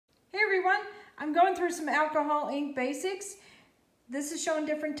I'm going through some alcohol ink basics. This is showing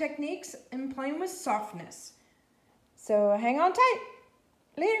different techniques and playing with softness. So hang on tight.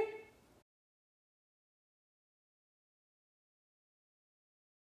 Later.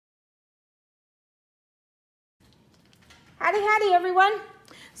 Howdy everyone.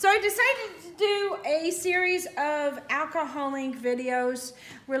 So I decided to do a series of alcohol ink videos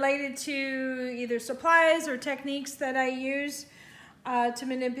related to either supplies or techniques that I use to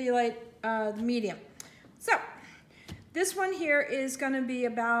manipulate the medium. So this one here is going to be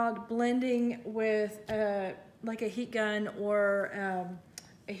about blending with like a heat gun or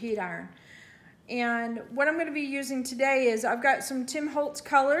a heat iron. And what I'm going to be using today is I've got some Tim Holtz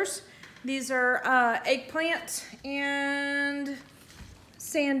colors. These are eggplant and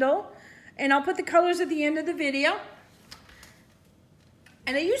sandal, and I'll put the colors at the end of the video.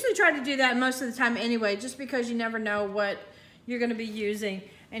 And I usually try to do that most of the time anyway, just because you never know what you're going to be using.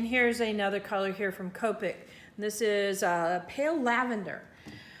 And here's another color here from Copic. This is pale lavender.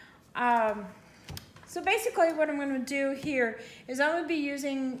 So basically what I'm going to do here is I'm going to be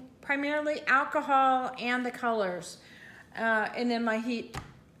using primarily alcohol and the colors, and then my heat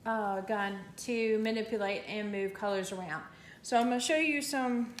gun to manipulate and move colors around. So I'm going to show you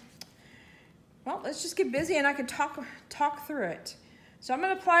some, well, let's just get busy and I can talk through it. So I'm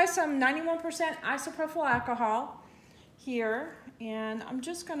going to apply some 91% isopropyl alcohol here, and I'm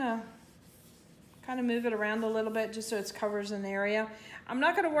just going to kind of move it around a little bit just so it covers an area. I'm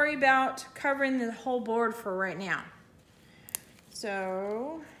not going to worry about covering the whole board for right now.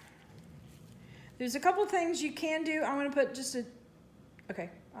 So there's a couple things you can do. I'm going to put just okay,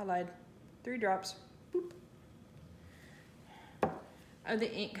 I lied. 3 drops. Boop. Of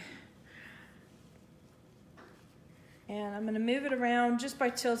the ink. And I'm going to move it around just by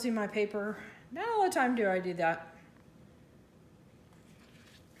tilting my paper. Not all the time do I do that.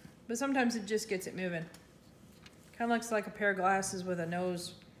 But sometimes it just gets it moving. Kind of looks like a pair of glasses with a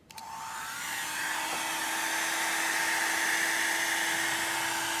nose.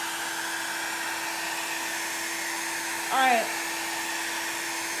 All right.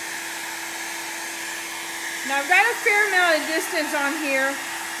 Now I've got a fair amount of distance on here,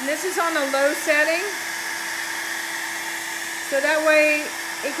 and this is on the low setting. So that way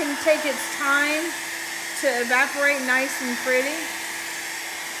it can take its time to evaporate nice and pretty.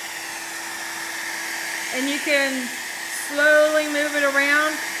 And you can slowly move it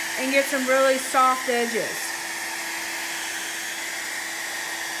around and get some really soft edges.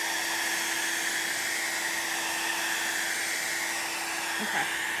 Okay.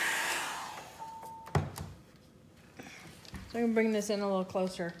 So I'm going to bring this in a little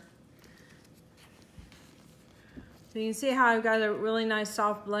closer. So you can see how I've got a really nice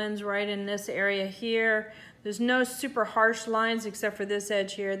soft blends right in this area here. There's no super harsh lines except for this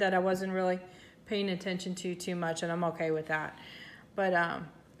edge here that I wasn't really paying attention to too much, and I'm okay with that. But a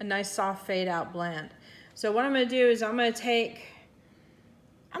nice soft fade out blend. So what I'm going to do is I'm going to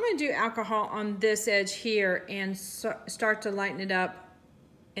do alcohol on this edge here and start to lighten it up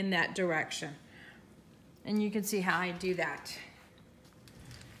in that direction. And you can see how I do that.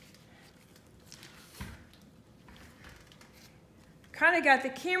 Kind of got the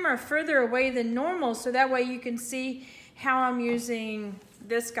camera further away than normal so that way you can see how I'm using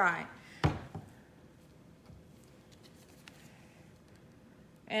this guy.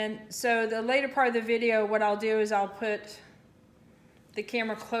 And so the later part of the video, what I'll do is I'll put the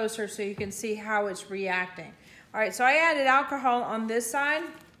camera closer so you can see how it's reacting. All right, so I added alcohol on this side.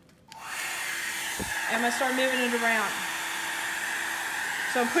 I'm gonna start moving it around.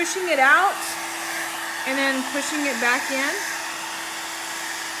 So I'm pushing it out and then pushing it back in.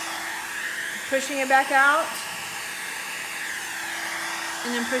 Pushing it back out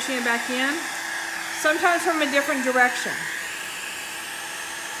and then pushing it back in. Sometimes from a different direction.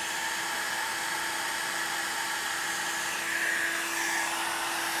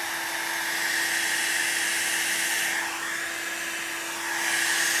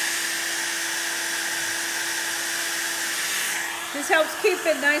 This helps keep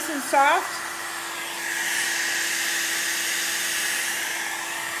it nice and soft.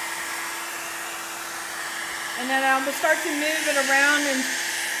 And then I'll start to move it around in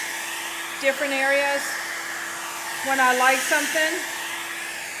different areas when I like something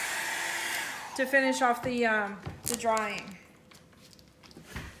to finish off the drying.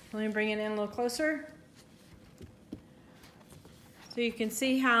 Let me bring it in a little closer. So you can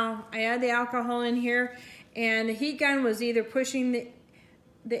see how I add the alcohol in here. And the heat gun was either pushing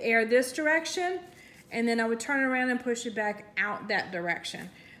the air this direction, and then I would turn around and push it back out that direction.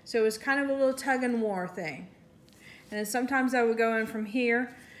 So it was kind of a little tug and war thing. And then sometimes I would go in from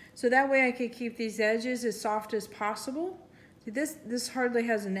here So that way I could keep these edges as soft as possible. See, this hardly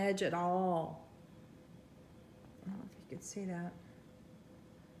has an edge at all. I don't know if you can see that.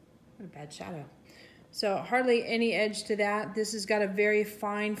 What a bad shadow. So hardly any edge to that. This has got a very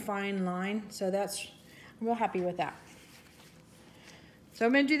fine line. So I'm real happy with that. So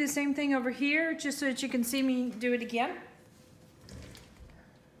I'm going to do the same thing over here just so that you can see me do it again.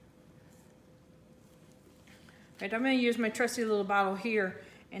 Right, I'm going to use my trusty little bottle here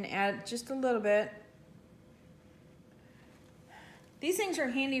and add just a little bit. These things are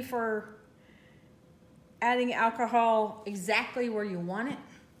handy for adding alcohol exactly where you want it.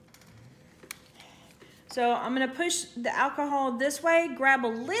 So I'm going to push the alcohol this way, grab a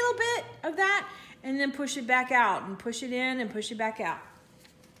little bit of that, and then push it back out, and push it in and push it back out.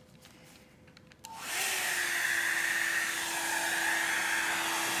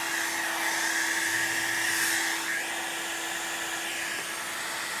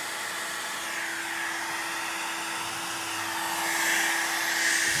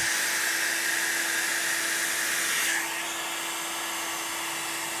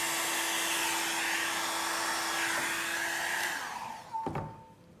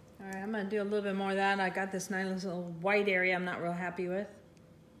 I'm going to do a little bit more of that. I got this nice little white area I'm not real happy with.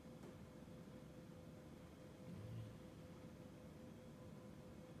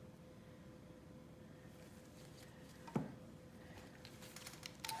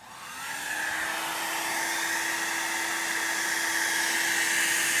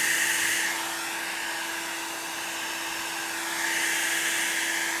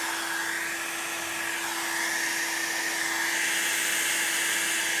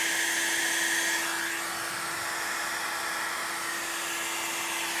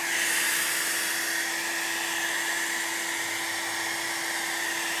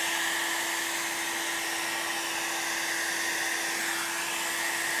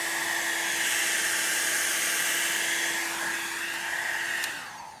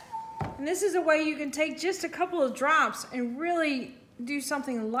 And this is a way you can take just a couple of drops and really do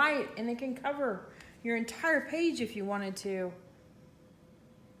something light, and it can cover your entire page if you wanted to.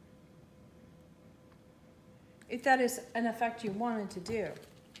 If that is an effect you wanted to do.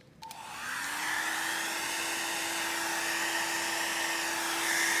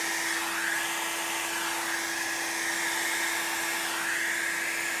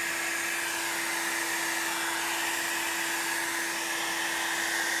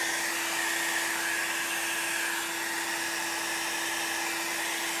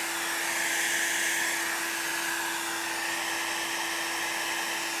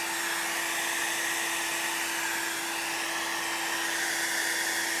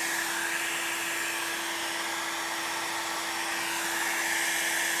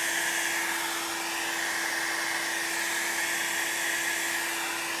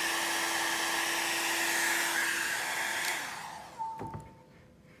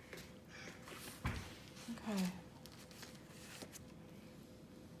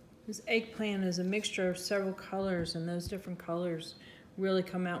 This eggplant is a mixture of several colors, and those different colors really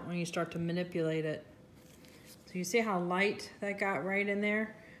come out when you start to manipulate it. So you see how light that got right in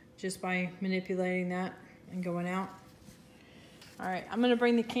there just by manipulating that and going out? All right, I'm gonna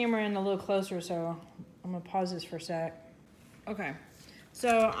bring the camera in a little closer, so I'm gonna pause this for a sec. Okay,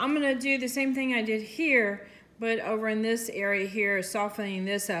 so I'm gonna do the same thing I did here, but over in this area here, softening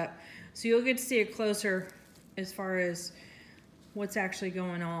this up. So you'll get to see it closer as far as what's actually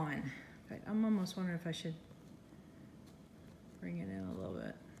going on. But I'm almost wondering if I should bring it in a little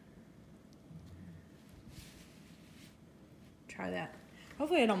bit. Try that.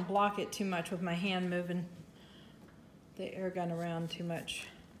 Hopefully I don't block it too much with my hand moving the air gun around too much.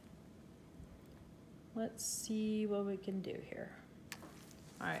 Let's see what we can do here.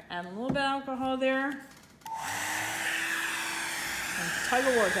 All right, add a little bit of alcohol there. And tug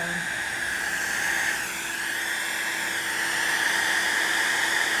of war gun.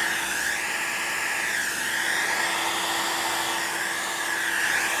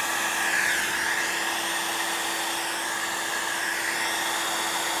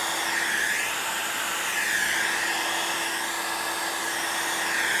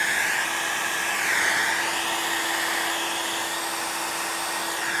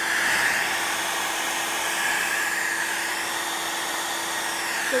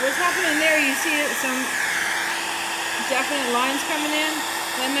 So what's happening there, you see some definite lines coming in.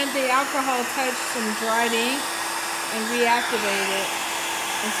 That meant the alcohol touched some dried ink and reactivated it.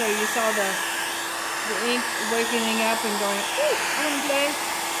 And so you saw the ink waking up and going, ooh, I want to play.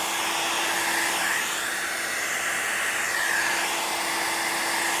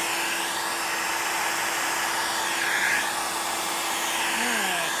 All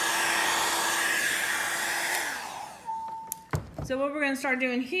right. So what we're going to start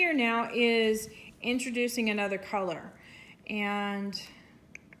doing here now is introducing another color. And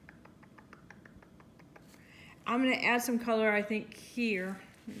I'm going to add some color, I think, here.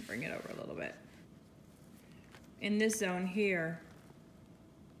 Let me bring it over a little bit. In this zone here.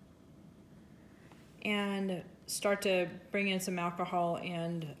 And start to bring in some alcohol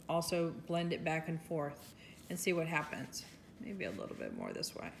and also blend it back and forth and see what happens. Maybe a little bit more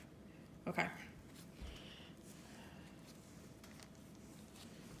this way. Okay.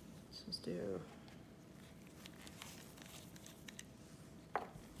 Let's do.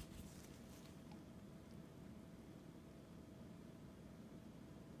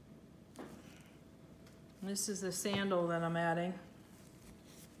 This is the sandal that I'm adding.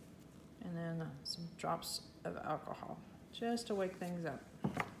 And then some drops of alcohol, just to wake things up.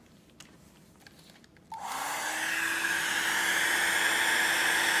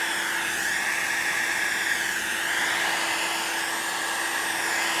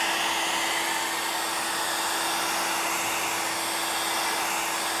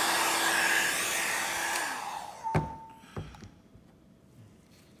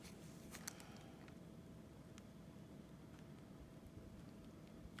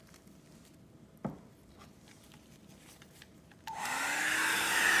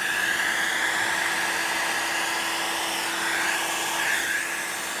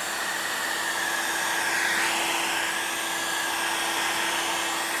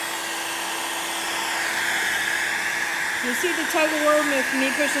 You see the tug of war with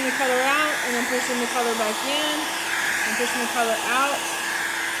me pushing the color out and then pushing the color back in and pushing the color out.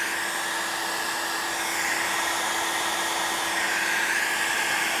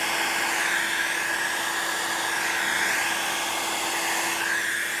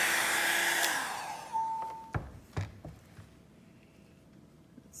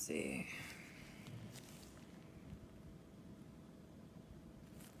 Let's see.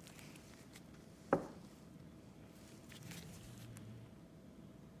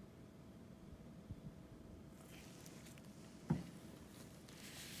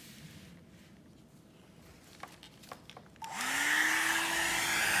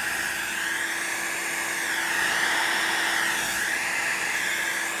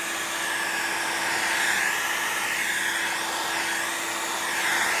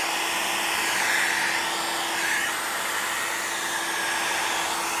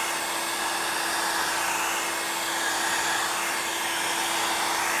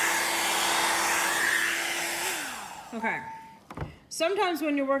 Okay, sometimes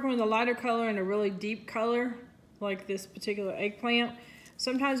when you're working with a lighter color and a really deep color, like this particular eggplant,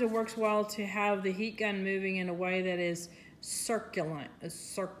 sometimes it works well to have the heat gun moving in a way that is circulant,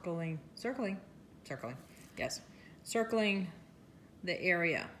 circling the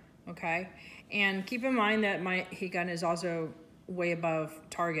area, okay? And keep in mind that my heat gun is also way above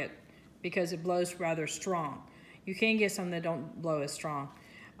target because it blows rather strong. You can get some that don't blow as strong.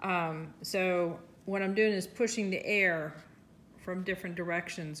 So what I'm doing is pushing the air from different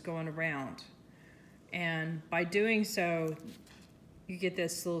directions going around. And by doing so, you get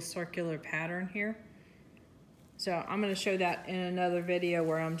this little circular pattern here. So I'm going to show that in another video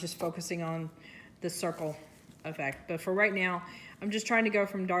where I'm just focusing on the circle effect. But for right now, I'm just trying to go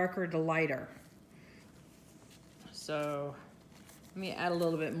from darker to lighter. So let me add a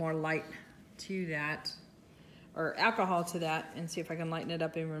little bit more light to that, or alcohol to that, and see if I can lighten it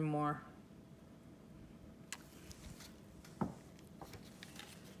up even more.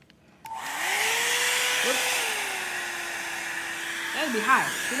 That would be high.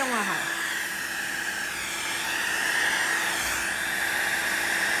 We don't want high.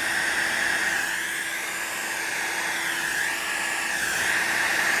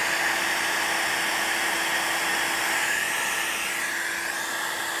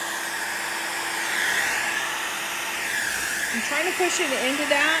 I'm trying to push it into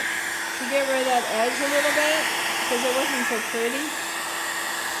that to get rid of that edge a little bit because it wasn't so pretty.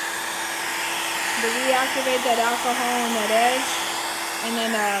 To reactivate that alcohol on that edge and then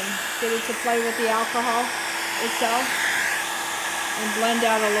get it to play with the alcohol itself and blend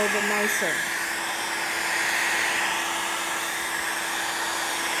out a little bit nicer.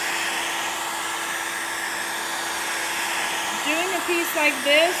 Doing a piece like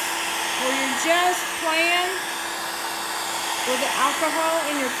this where you're just playing with the alcohol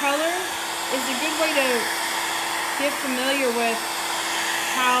in your color is a good way to get familiar with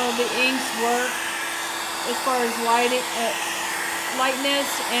how the inks work as far as lightness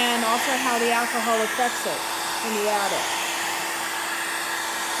and also how the alcohol affects it when you add it.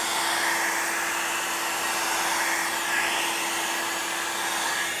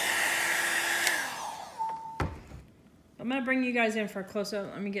 gonna bring you guys in for a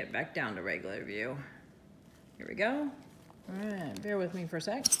close-up. Let me get back down to regular view. Here we go. All right, bear with me for a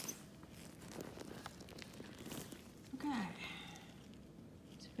sec. Okay,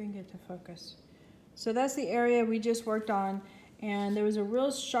 see if we can get to focus. So that's the area we just worked on, and there was a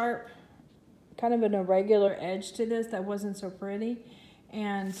real sharp, kind of an irregular edge to this that wasn't so pretty.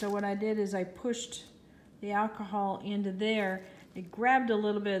 And so what I did is I pushed the alcohol into there. It grabbed a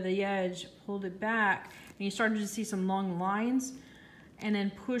little bit of the edge, pulled it back, and you started to see some long lines, and then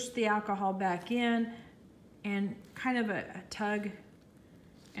pushed the alcohol back in, and kind of a tug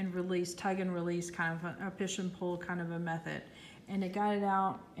and release, kind of a push and pull kind of a method. And it got it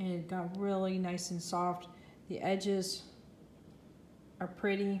out, and it got really nice and soft. The edges are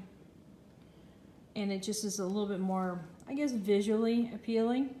pretty, and it just is a little bit more, I guess, visually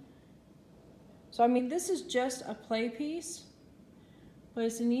appealing. So I mean, this is just a play piece, but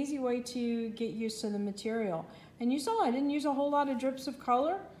it's an easy way to get used to the material. And you saw I didn't use a whole lot of drips of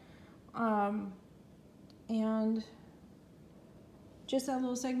color, and just that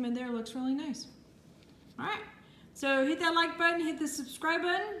little segment there looks really nice. All right, so hit that like button, hit the subscribe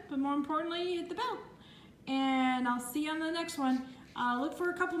button, but more importantly, hit the bell. And I'll see you on the next one. Look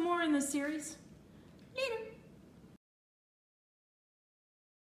for a couple more in this series. Later.